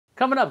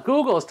Coming up,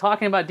 Google is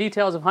talking about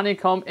details of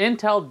Honeycomb.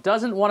 Intel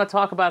doesn't want to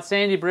talk about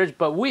Sandy Bridge,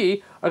 but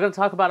we are going to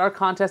talk about our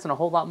contest and a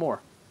whole lot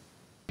more.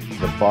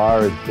 The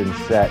bar has been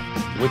set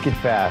wicked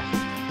fast.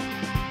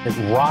 It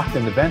rocked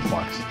in the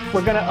benchmarks.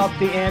 We're going to up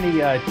the ante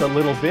a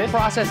little bit.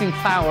 Processing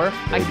power,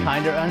 I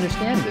kind of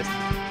understand this.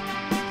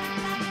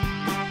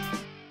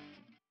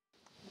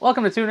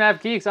 Welcome to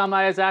 2.5 Geeks. I'm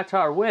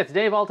Akhtar with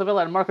Dave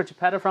Altavilla and Marco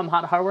Chiappetta from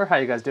Hot Hardware. How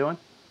you guys doing?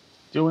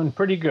 Doing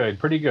pretty good,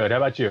 pretty good. How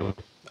about you?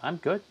 I'm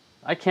good.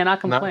 I cannot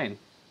complain.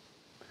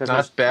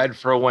 Not bad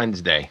for a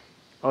Wednesday.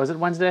 Oh, is it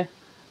Wednesday?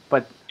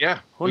 But yeah,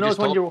 who knows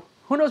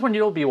when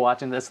you'll be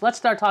watching this? Let's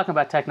start talking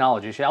about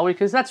technology, shall we?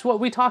 Because that's what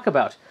we talk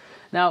about.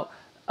 Now,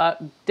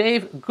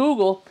 Dave,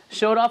 Google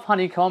showed off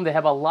Honeycomb. They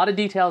have a lot of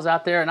details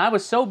out there, and I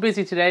was so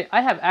busy today,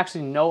 I have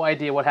actually no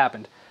idea what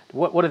happened.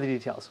 What are the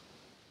details?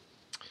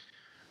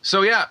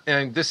 So yeah,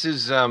 and this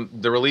is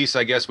the release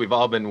I guess we've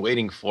all been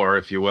waiting for,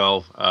 if you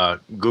will.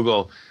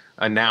 Google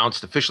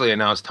officially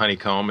announced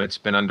Honeycomb. It's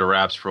been under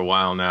wraps for a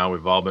while now.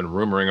 We've all been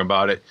rumoring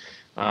about it.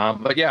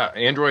 But yeah,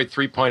 Android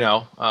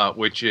 3.0,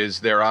 which is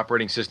their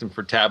operating system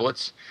for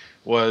tablets,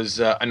 was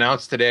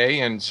announced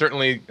today. And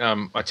certainly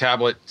a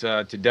tablet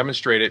to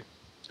demonstrate it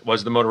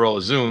was the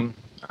Motorola Xoom,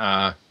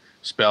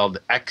 spelled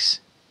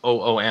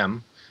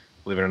Xoom.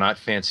 Believe it or not,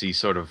 fancy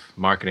sort of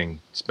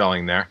marketing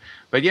spelling there.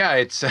 But yeah,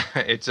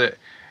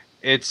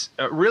 it's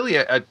really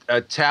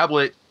a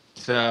tablet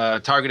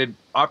targeted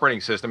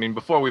operating system. I mean,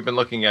 before we've been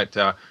looking at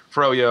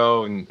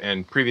Froyo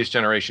and previous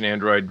generation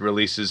Android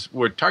releases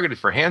were targeted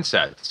for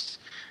handsets.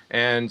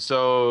 And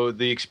so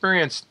the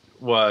experience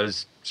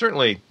was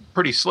certainly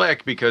pretty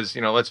slick because,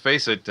 let's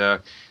face it,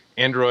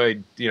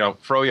 Android,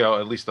 Froyo,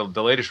 at least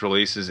the latest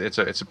release, it's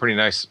a pretty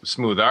nice,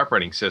 smooth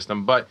operating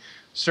system. But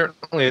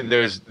certainly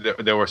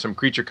there were some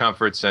creature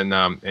comforts and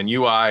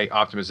UI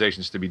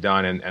optimizations to be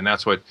done, and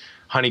that's what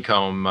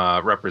Honeycomb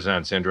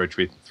represents, Android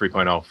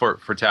 3.0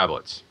 for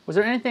tablets. Was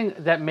there anything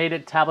that made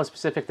it tablet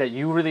specific that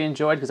you really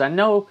enjoyed? Because I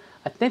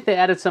think they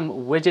added some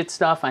widget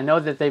stuff. I know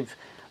that they've,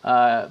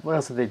 what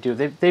else did they do?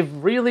 They've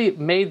really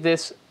made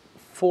this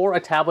for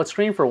a tablet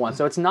screen for once.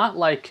 So it's not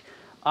like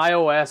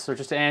iOS or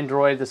just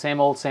Android, the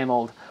same old, same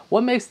old.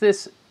 What makes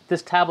this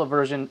tablet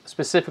version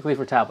specifically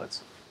for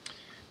tablets?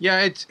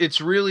 Yeah, it's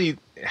really...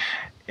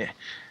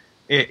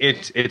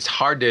 It's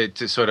hard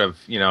to sort of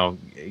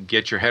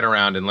get your head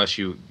around unless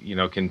you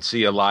can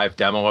see a live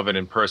demo of it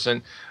in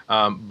person.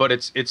 But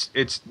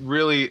it's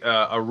really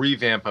a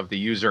revamp of the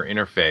user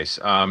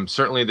interface.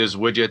 Certainly, there's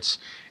widgets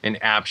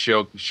and app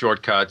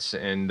shortcuts,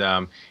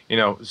 and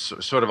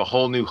sort of a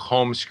whole new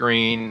home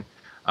screen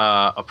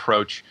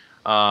approach.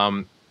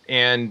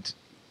 And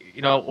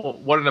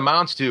what it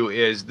amounts to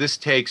is this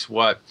takes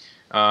sort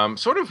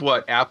of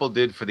what Apple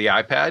did for the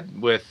iPad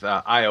with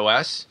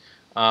iOS.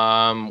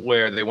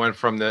 Where they went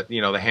from the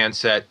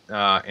handset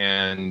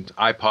and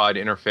iPod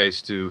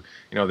interface to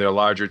their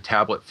larger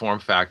tablet form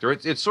factor.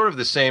 It's sort of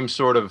the same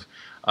sort of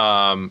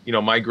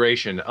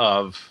migration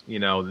of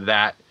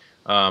that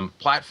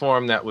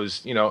platform that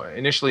was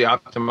initially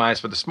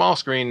optimized for the small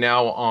screen,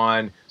 now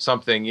on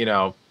something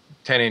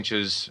 10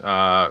 inches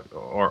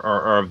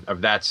or of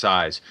that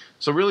size.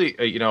 So really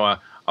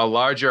a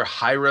larger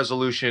high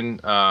resolution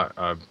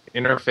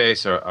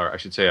interface, or I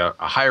should say a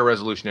higher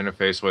resolution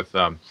interface with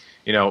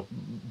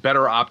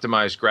better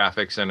optimized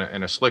graphics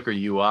and a slicker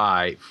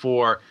UI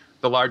for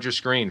the larger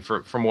screen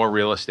for more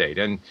real estate.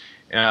 And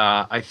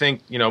I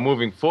think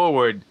moving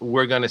forward,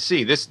 we're going to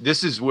see this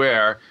is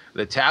where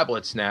the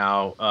tablets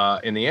now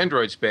in the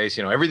Android space,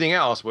 everything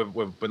else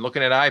we've been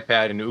looking at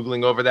iPad and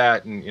oogling over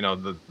that, and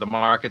the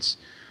markets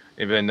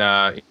have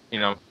been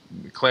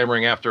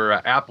clamoring after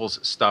Apple's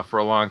stuff for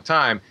a long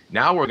time.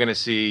 Now we're going to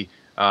see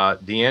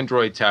the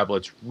Android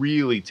tablets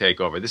really take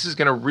over. This is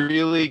going to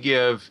really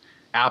give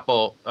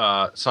Apple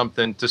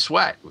something to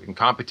sweat. And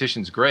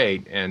competition's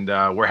great, and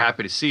we're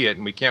happy to see it,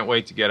 and we can't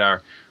wait to get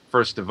our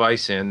first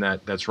device in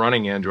that's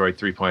running Android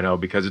 3.0,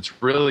 because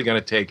it's really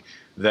going to take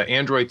the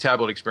Android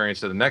tablet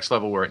experience to the next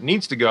level where it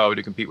needs to go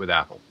to compete with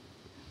Apple.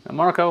 Now,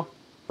 Marco,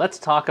 let's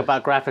talk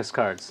about graphics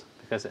cards,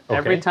 because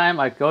every time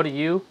I go to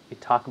you, you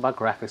talk about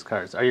graphics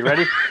cards. Are you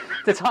ready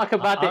to talk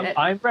about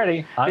I'm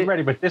ready. I'm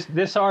ready, but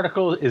this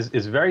article is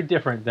very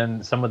different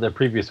than some of the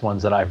previous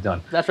ones that I've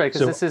done. That's right,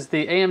 because this is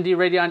the AMD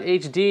Radeon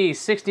HD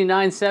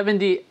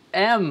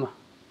 6970M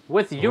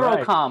with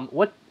Eurocom. Right.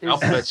 What is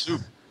Alphabet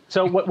soup.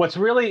 So what's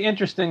really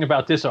interesting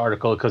about this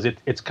article, because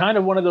it's kind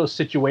of one of those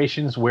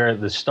situations where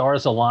the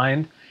stars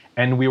aligned,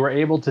 and we were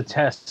able to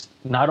test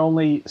not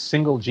only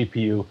single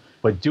GPU,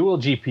 but dual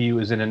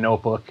GPUs in a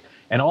notebook,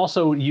 and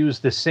also use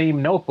the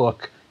same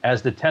notebook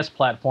as the test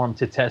platform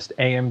to test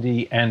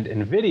AMD and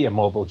NVIDIA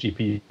mobile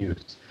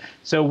GPUs.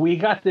 So we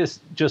got this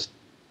just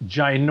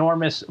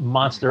ginormous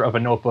monster of a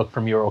notebook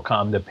from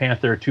Eurocom, the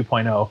Panther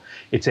 2.0.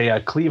 It's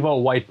a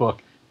Clevo whitebook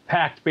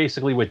packed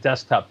basically with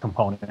desktop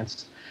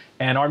components.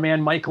 And our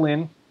man Mike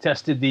Lin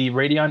tested the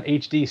Radeon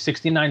HD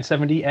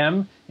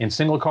 6970M in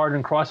single card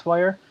and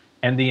Crossfire,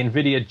 and the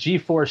NVIDIA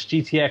GeForce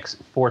GTX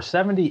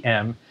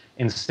 470M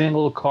in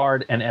single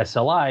card and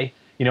SLI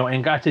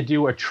and got to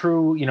do a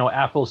true,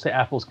 apples to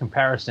apples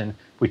comparison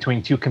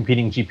between two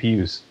competing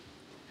GPUs.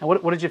 And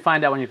what did you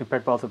find out when you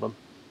compared both of them?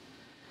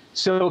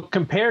 So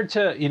compared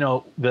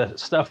to, the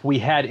stuff we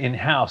had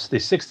in-house, the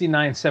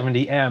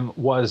 6970M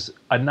was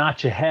a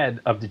notch ahead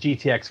of the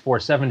GTX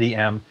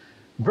 470M.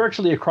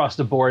 Virtually across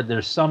the board,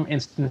 there's some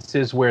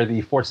instances where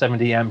the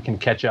 470M can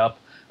catch up,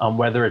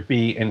 whether it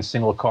be in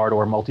single card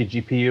or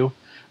multi-GPU.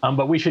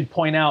 But we should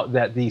point out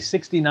that the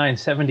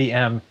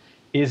 6970M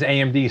is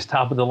AMD's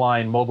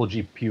top-of-the-line mobile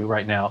GPU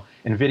right now.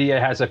 NVIDIA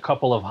has a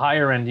couple of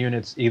higher-end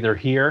units either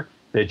here,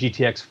 the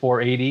GTX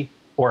 480,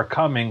 or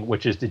coming,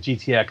 which is the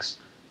GTX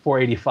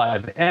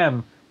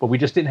 485M, but we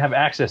just didn't have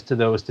access to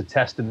those to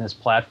test in this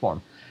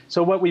platform.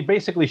 So what we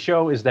basically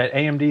show is that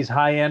AMD's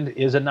high-end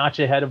is a notch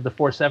ahead of the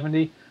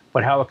 470,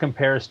 but how it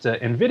compares to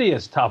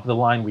NVIDIA's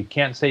top-of-the-line, we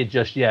can't say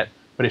just yet,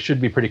 but it should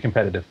be pretty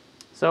competitive.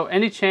 So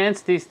any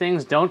chance these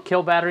things don't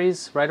kill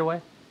batteries right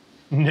away?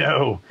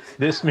 No,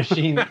 this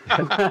machine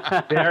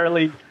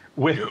barely,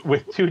 with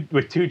two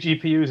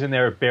GPUs in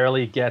there, it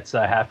barely gets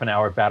a half an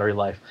hour battery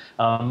life.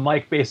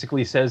 Mike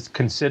basically says,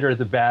 consider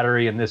the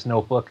battery in this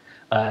notebook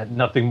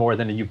nothing more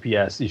than a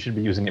UPS. You should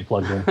be using it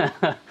plugged in.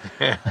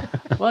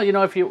 Well,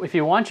 if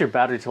you want your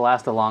battery to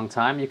last a long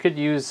time, you could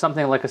use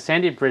something like a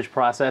Sandy Bridge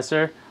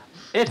processor.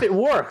 If it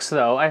works,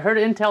 though, I heard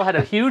Intel had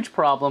a huge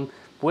problem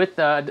with,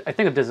 I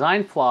think, a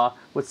design flaw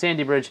with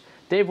Sandy Bridge.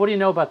 Dave, what do you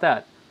know about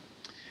that?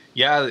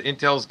 Yeah,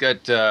 Intel's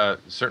got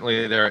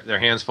certainly their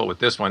hands full with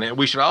this one. And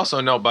we should also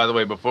note, by the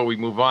way, before we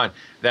move on,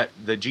 that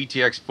the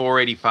GTX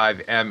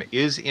 485M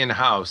is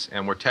in-house,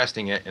 and we're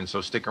testing it. And so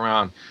stick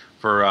around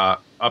for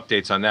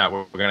updates on that.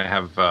 We're going to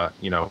have a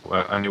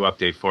new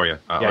update for you.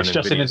 Yeah, it's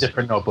just in a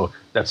different notebook.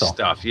 That's all.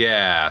 Stuff.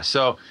 Yeah.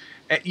 So,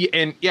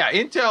 and yeah,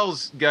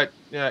 Intel's got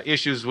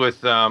issues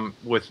with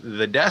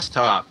the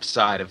desktop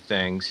side of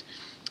things.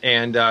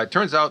 And it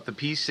turns out the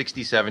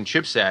P67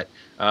 chipset,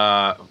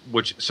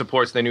 which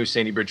supports the new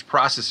Sandy Bridge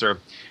processor,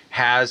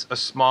 has a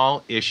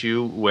small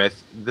issue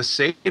with the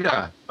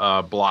SATA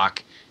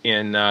block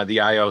in the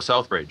I/O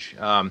South Bridge.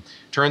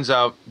 Turns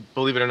out,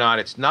 believe it or not,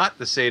 it's not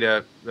the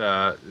SATA.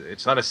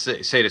 It's not a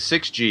SATA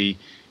 6G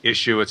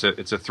issue. It's a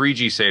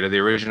 3G SATA, the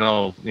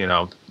original,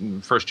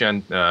 first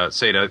gen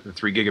SATA,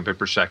 3 gigabit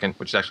per second,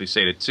 which is actually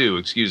SATA 2.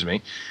 Excuse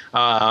me.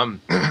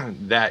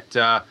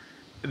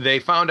 They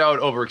found out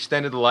over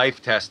extended life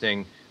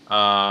testing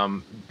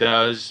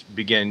does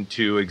begin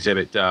to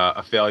exhibit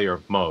a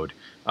failure mode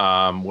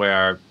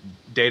where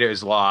data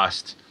is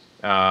lost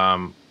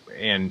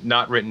and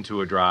not written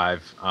to a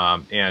drive.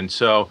 And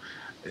so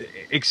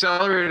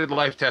accelerated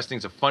life testing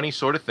is a funny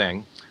sort of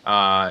thing.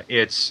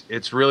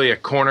 It's really a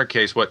corner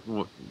case, what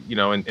in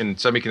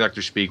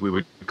semiconductor speak we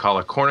would call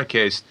a corner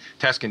case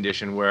test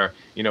condition, where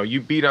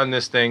you beat on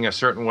this thing a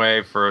certain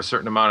way for a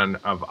certain amount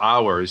of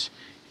hours,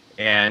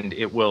 and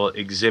it will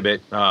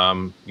exhibit,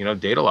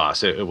 data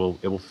loss. It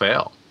will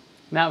fail.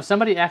 Now, if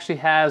somebody actually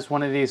has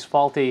one of these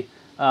faulty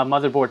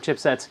motherboard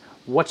chipsets,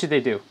 what should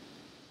they do?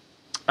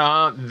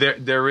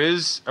 There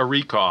is a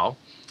recall,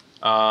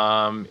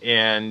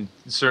 and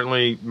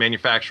certainly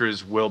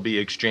manufacturers will be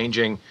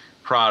exchanging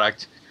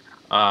product.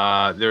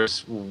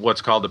 There's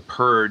what's called a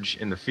purge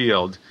in the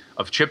field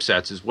of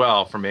chipsets as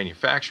well for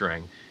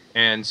manufacturing,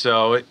 and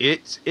so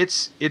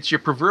it's your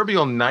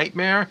proverbial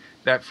nightmare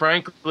that,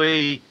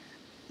 frankly,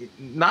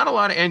 not a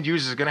lot of end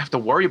users are going to have to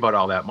worry about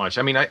all that much.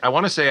 I mean, I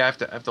want to say I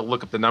have to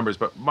look up the numbers,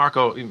 but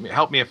Marco,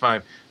 help me if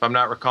I'm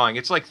not recalling.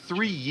 It's like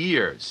 3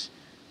 years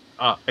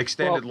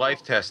extended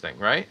life testing,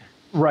 right?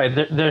 Right.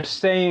 They're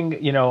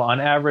saying,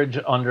 on average,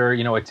 under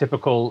a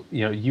typical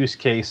use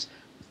case,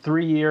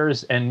 3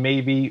 years and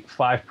maybe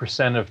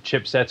 5% of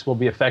chipsets will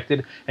be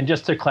affected. And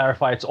just to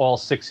clarify, it's all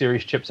 6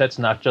 series chipsets,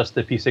 not just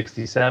the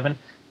P67.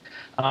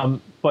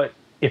 But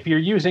if you're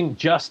using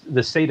just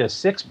the SATA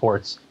 6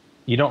 ports,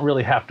 you don't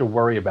really have to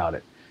worry about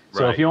it.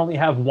 So if you only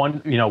have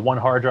one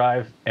hard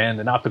drive and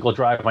an optical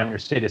drive on your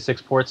SATA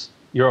 6 ports,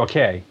 you're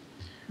okay.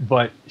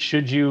 But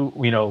should you,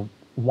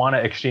 want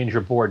to exchange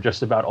your board,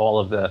 just about all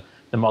of the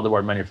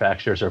motherboard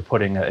manufacturers are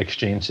putting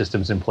exchange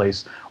systems in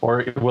place,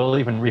 or will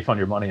even refund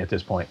your money at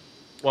this point.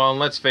 Well, and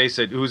let's face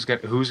it, who's going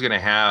to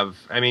have?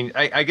 I mean,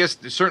 I guess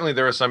certainly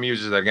there are some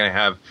users that are going to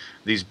have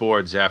these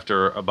boards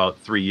after about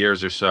 3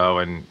 years or so,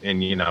 and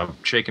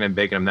shaking and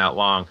baking them that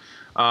long.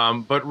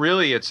 But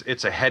really,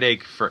 it's a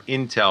headache for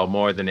Intel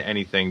more than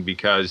anything,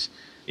 because,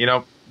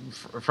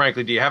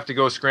 frankly, do you have to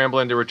go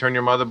scrambling to return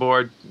your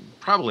motherboard?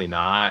 Probably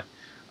not.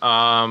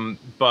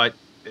 But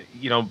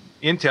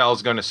Intel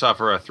is going to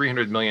suffer a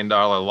 $300 million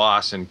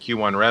loss in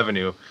Q1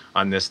 revenue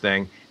on this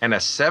thing, and a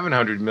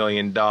 $700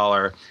 million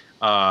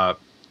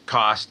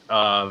cost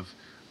of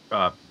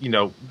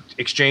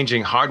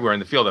exchanging hardware in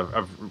the field,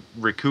 of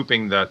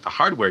recouping the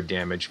hardware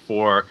damage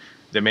for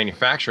the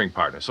manufacturing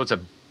partner. So it's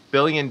 $1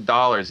 billion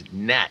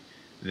net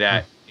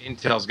that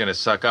Intel's going to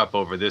suck up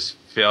over this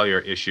failure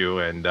issue.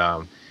 And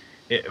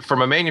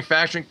from a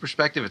manufacturing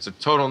perspective, it's a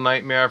total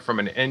nightmare. From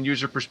an end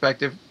user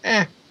perspective,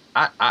 I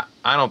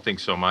don't think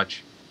so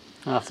much.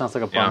 Oh, sounds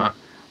like a bummer.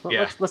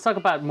 Yeah. Let's talk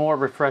about more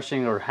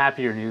refreshing or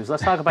happier news.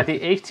 Let's talk about the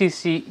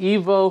HTC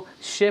EVO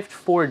Shift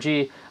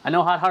 4G. I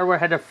know Hot Hardware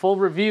had a full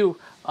review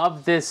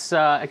of this,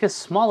 I guess,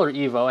 smaller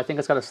EVO. I think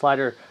it's got a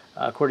slider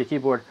QWERTY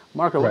keyboard.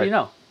 Marco, what do you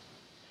know?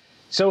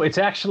 So it's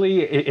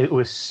actually, it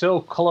was so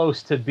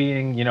close to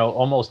being, you know,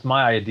 almost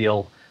my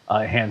ideal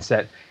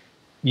handset.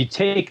 You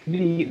take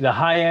the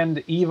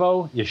high-end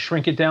EVO, you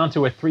shrink it down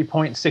to a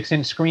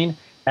 3.6-inch screen,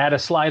 add a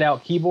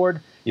slide-out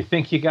keyboard. You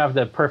think you got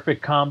the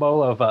perfect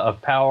combo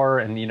of power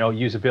and, you know,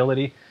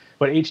 usability.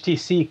 But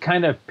HTC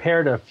kind of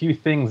pared a few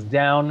things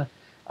down.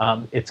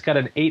 It's got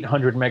an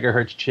 800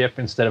 megahertz chip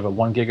instead of a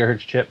 1 gigahertz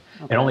chip.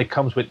 Okay. It only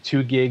comes with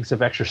 2 gigs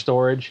of extra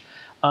storage.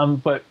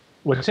 But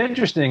what's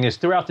interesting is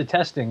throughout the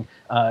testing,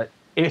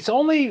 it's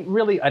only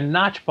really a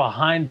notch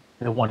behind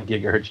the 1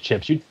 gigahertz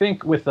chips. You'd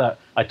think with a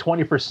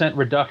 20%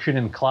 reduction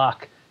in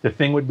clock, the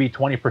thing would be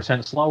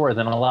 20% slower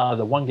than a lot of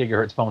the 1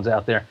 gigahertz phones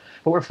out there.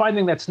 But we're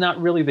finding that's not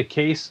really the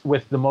case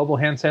with the mobile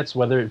handsets,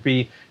 whether it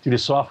be due to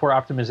software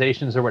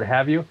optimizations or what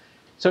have you.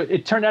 So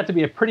it turned out to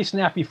be a pretty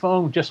snappy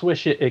phone. Just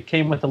wish it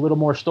came with a little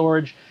more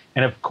storage.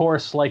 And of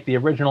course, like the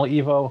original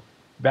EVO,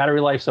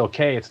 battery life's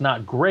okay. It's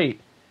not great,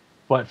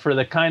 but for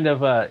the kind of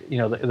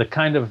the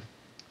kind of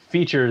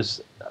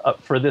features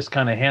for this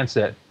kind of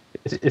handset,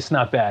 it's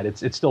not bad.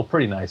 It's still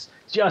pretty nice.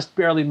 Just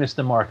barely missed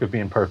the mark of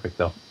being perfect,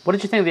 though. What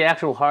did you think of the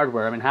actual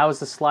hardware? I mean, how is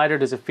the slider?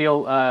 Does it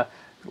feel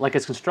like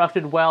it's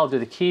constructed well? Does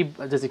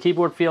the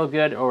keyboard feel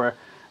good? Or,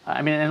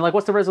 I mean, and like,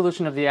 what's the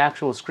resolution of the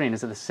actual screen?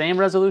 Is it the same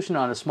resolution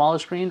on a smaller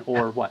screen,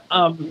 or what?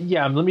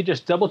 Yeah, let me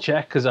just double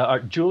check, because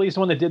Julie's the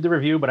one that did the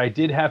review, but I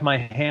did have my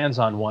hands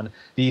on one.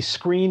 The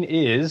screen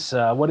is,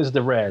 what is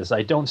the res?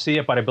 I don't see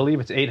it, but I believe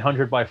it's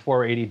 800 by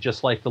 480,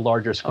 just like the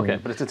larger screen. Okay,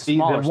 but it's a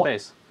smaller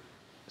space.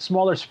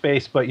 Smaller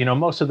space, but you know,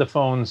 most of the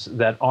phones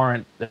that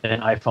aren't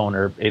an iPhone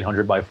are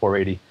 800 by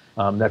 480.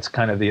 That's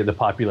kind of the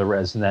popular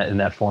res in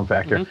that form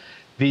factor. Mm-hmm.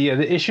 The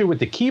issue with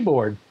the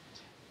keyboard,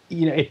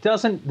 you know,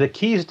 the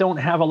keys don't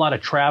have a lot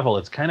of travel.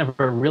 It's kind of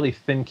a really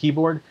thin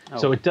keyboard,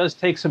 so it does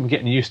take some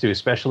getting used to,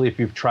 especially if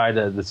you've tried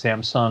the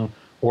Samsung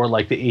or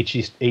like the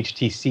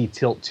HTC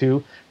Tilt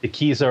 2. The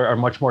keys are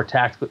much more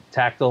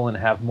tactile and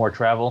have more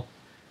travel.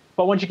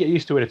 But once you get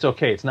used to it, it's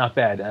okay. It's not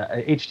bad.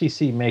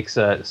 HTC makes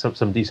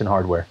some decent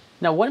hardware.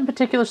 Now, what in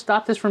particular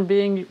stopped this from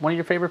being one of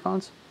your favorite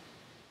phones?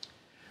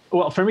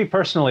 Well, for me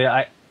personally,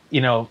 I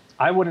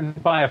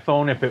wouldn't buy a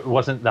phone if it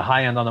wasn't the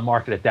high end on the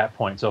market at that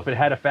point. So if it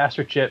had a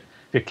faster chip,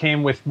 if it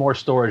came with more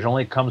storage,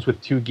 only comes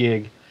with 2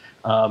 gig,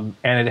 and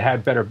it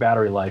had better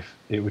battery life,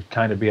 it would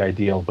kind of be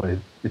ideal. But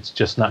it's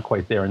just not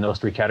quite there in those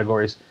 3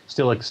 categories.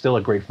 Still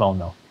a great phone,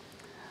 though.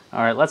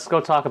 All right, let's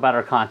go talk about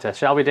our contest,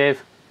 shall we,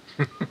 Dave?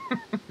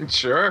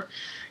 Sure.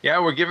 Yeah,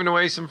 we're giving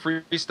away some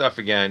free stuff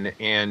again,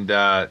 and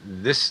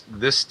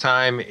this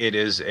time it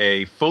is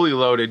a fully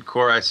loaded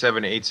Core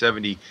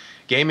i7-870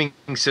 gaming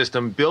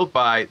system built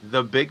by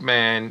the big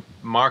man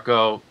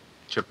Marco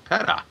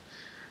Chiappetta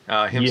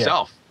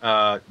himself.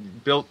 Yeah.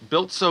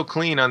 Built so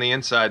clean on the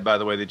inside, by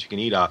the way, that you can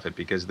eat off it,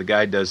 because the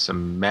guy does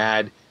some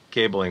mad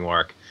cabling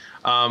work.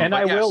 And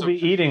I will be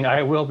eating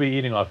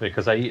off it,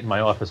 because I eat in my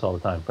office all the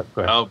time. But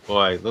go ahead. Oh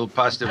boy, little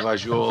pasta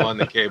vajol on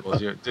the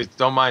cables. Just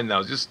don't mind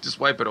those. Just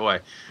wipe it away.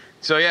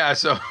 So yeah,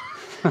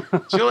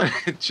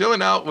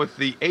 chilling out with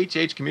the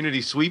HH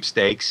Community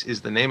Sweepstakes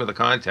is the name of the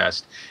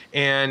contest,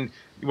 and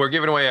we're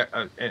giving away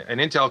an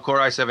Intel Core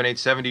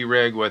i7-870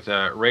 rig with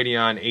a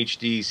Radeon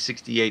HD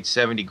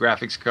 6870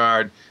 graphics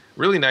card,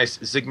 really nice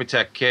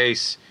Zigmatech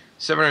case,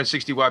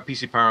 760 watt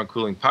PC power and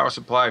cooling power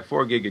supply,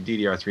 4 gig of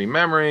DDR3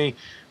 memory,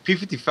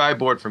 P55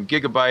 board from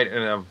Gigabyte,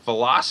 and a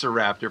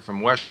Velociraptor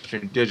from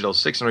Western Digital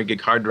 600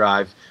 gig hard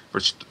drive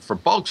for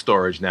bulk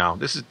storage. Now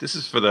this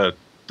is for the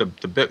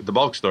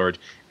bulk storage,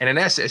 and an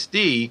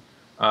SSD,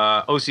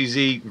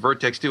 OCZ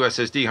Vertex 2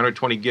 SSD,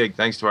 120 gig,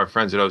 thanks to our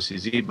friends at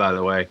OCZ, by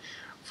the way,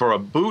 for a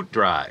boot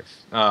drive,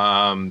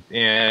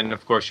 and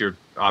of course your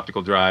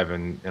optical drive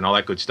and all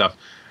that good stuff.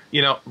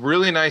 You know,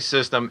 really nice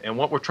system. And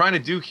what we're trying to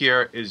do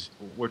here is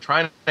we're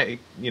trying to,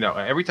 you know,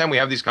 every time we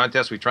have these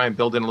contests, we try and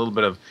build in a little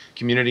bit of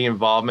community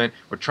involvement.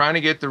 We're trying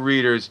to get the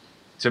readers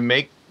to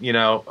make, you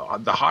know,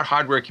 the Hot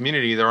Hardware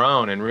community their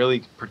own and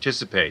really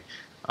participate.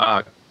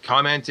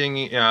 Commenting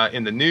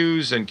in the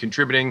news and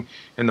contributing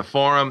in the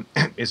forum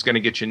is going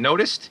to get you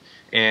noticed,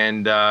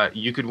 and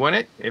you could win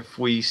it if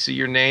we see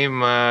your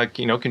name,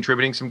 you know,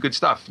 contributing some good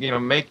stuff. You know,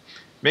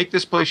 make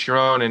this place your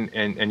own,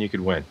 and you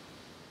could win.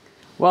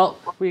 Well,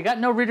 we got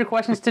no reader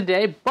questions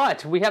today,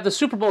 but we have the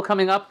Super Bowl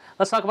coming up.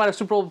 Let's talk about our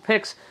Super Bowl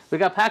picks. We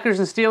got Packers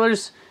and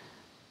Steelers.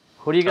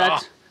 Who do you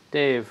got,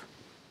 Dave?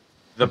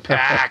 The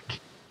Pack.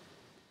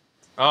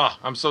 Oh,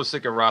 I'm so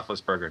sick of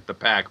Roethlisberger. The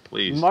Pack,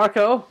 please.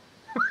 Marco,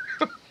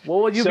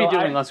 what will you be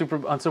doing on Super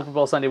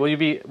Bowl Sunday? Will you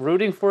be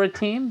rooting for a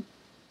team?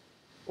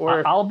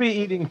 Or I'll be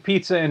eating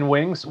pizza and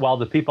wings while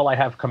the people I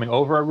have coming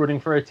over are rooting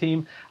for a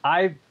team.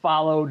 I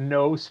follow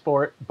no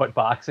sport but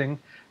boxing.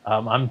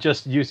 I'm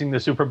just using the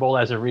Super Bowl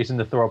as a reason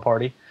to throw a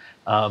party.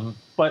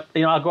 But,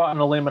 you know, I'll go out on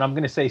a limb, and I'm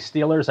going to say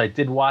Steelers. I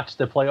did watch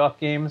the playoff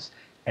games,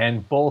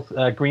 and both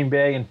Green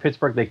Bay and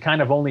Pittsburgh, they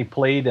kind of only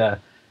played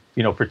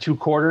for 2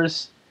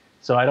 quarters.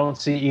 So I don't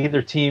see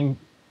either team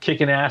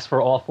kicking ass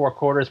for all 4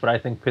 quarters, but I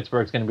think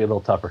Pittsburgh's going to be a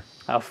little tougher.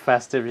 How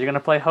festive. You're going to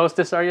play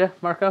hostess, are you,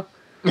 Marco?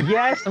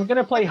 Yes, I'm going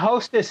to play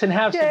hostess and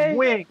have some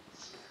wings.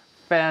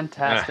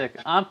 Fantastic.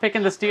 I'm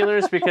picking the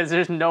Steelers because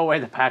there's no way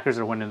the Packers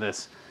are winning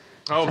this.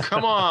 Oh,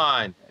 come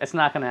on. It's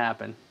not going to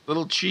happen.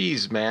 Little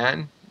cheese,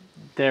 man.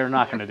 They're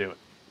not going to do it.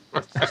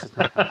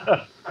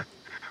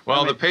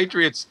 Well, the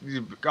Patriots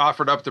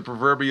offered up the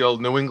proverbial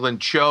New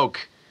England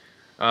choke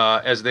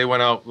as they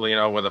went out, with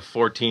a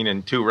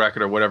 14-2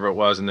 record or whatever it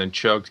was, and then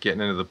choked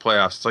getting into the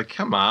playoffs. It's like,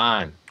 come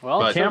on.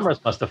 Well, the cameras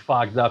must have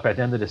fogged up at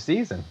the end of the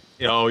season.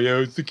 Oh, yeah,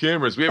 it's the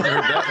cameras. We haven't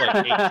heard that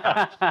like 8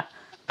 times.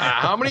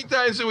 How many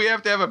times do we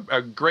have to have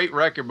a great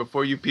record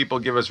before you people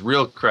give us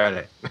real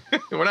credit?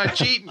 We're not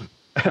cheating.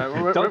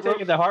 Don't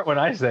take it to heart when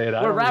I say it.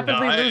 We're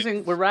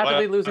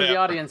rapidly losing the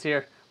audience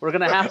here. We're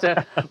gonna have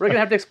to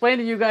explain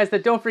to you guys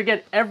that don't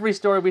forget every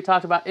story we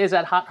talked about is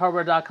at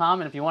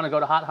HotHardware.com, and if you want to go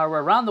to Hot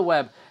Hardware around the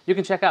web, you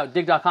can check out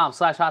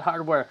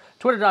dig.com/HotHardware,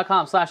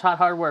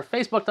 Twitter.com/HotHardware,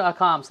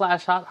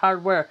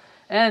 Facebook.com/HotHardware,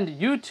 and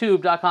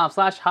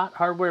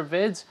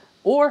YouTube.com/HotHardwareVids.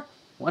 Or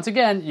once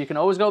again, you can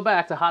always go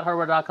back to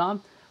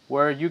HotHardware.com,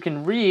 where you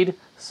can read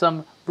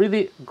some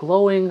really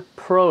glowing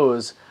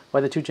prose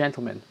by the two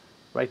gentlemen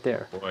right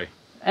there. Boy.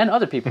 And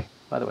other people,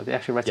 by the way. They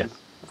actually write some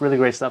really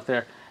great stuff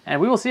there. And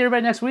we will see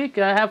everybody next week.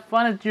 Have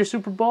fun at your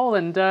Super Bowl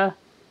and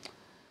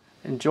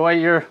enjoy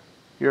your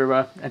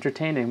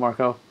entertaining,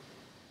 Marco.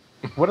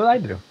 What did I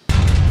do?